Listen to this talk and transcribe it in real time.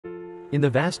In the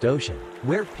vast ocean,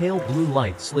 where pale blue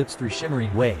light slips through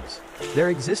shimmering waves, there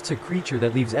exists a creature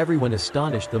that leaves everyone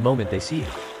astonished the moment they see it.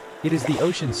 It is the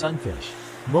ocean sunfish,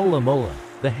 Mola,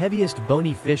 the heaviest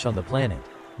bony fish on the planet,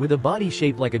 with a body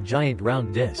shaped like a giant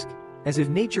round disc, as if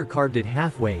nature carved it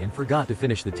halfway and forgot to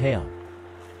finish the tail.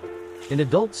 An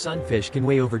adult sunfish can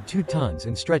weigh over 2 tons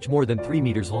and stretch more than 3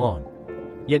 meters long.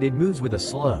 Yet it moves with a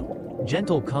slow,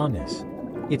 gentle calmness.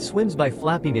 It swims by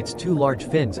flapping its 2 large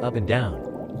fins up and down,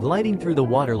 gliding through the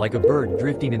water like a bird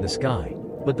drifting in the sky.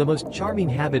 But the most charming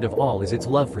habit of all is its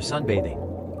love for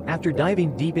sunbathing. After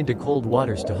diving deep into cold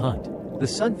waters to hunt, the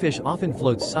sunfish often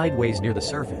floats sideways near the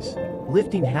surface,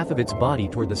 lifting half of its body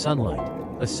toward the sunlight,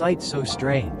 a sight so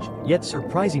strange, yet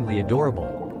surprisingly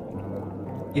adorable.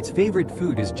 Its favorite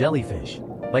food is jellyfish.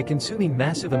 By consuming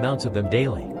massive amounts of them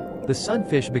daily, the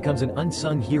sunfish becomes an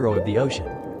unsung hero of the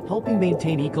ocean, helping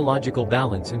maintain ecological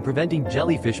balance and preventing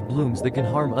jellyfish blooms that can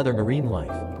harm other marine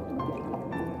life.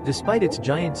 Despite its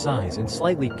giant size and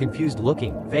slightly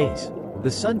confused-looking face, the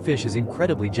sunfish is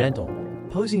incredibly gentle,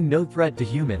 posing no threat to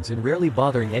humans and rarely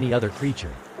bothering any other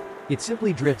creature. It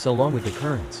simply drifts along with the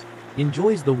currents,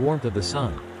 enjoys the warmth of the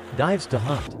sun, dives to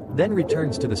hunt, then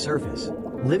returns to the surface,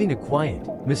 living a quiet,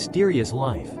 mysterious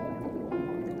life.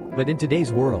 But in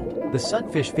today's world, the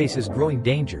sunfish faces growing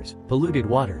dangers: polluted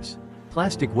waters,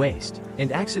 plastic waste,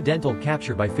 and accidental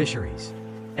capture by fisheries.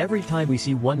 Every time we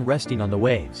see one resting on the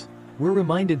waves, we're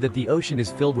reminded that the ocean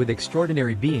is filled with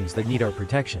extraordinary beings that need our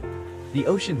protection. The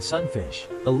ocean sunfish,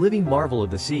 a living marvel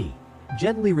of the sea,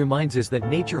 gently reminds us that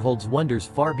nature holds wonders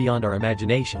far beyond our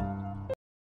imagination.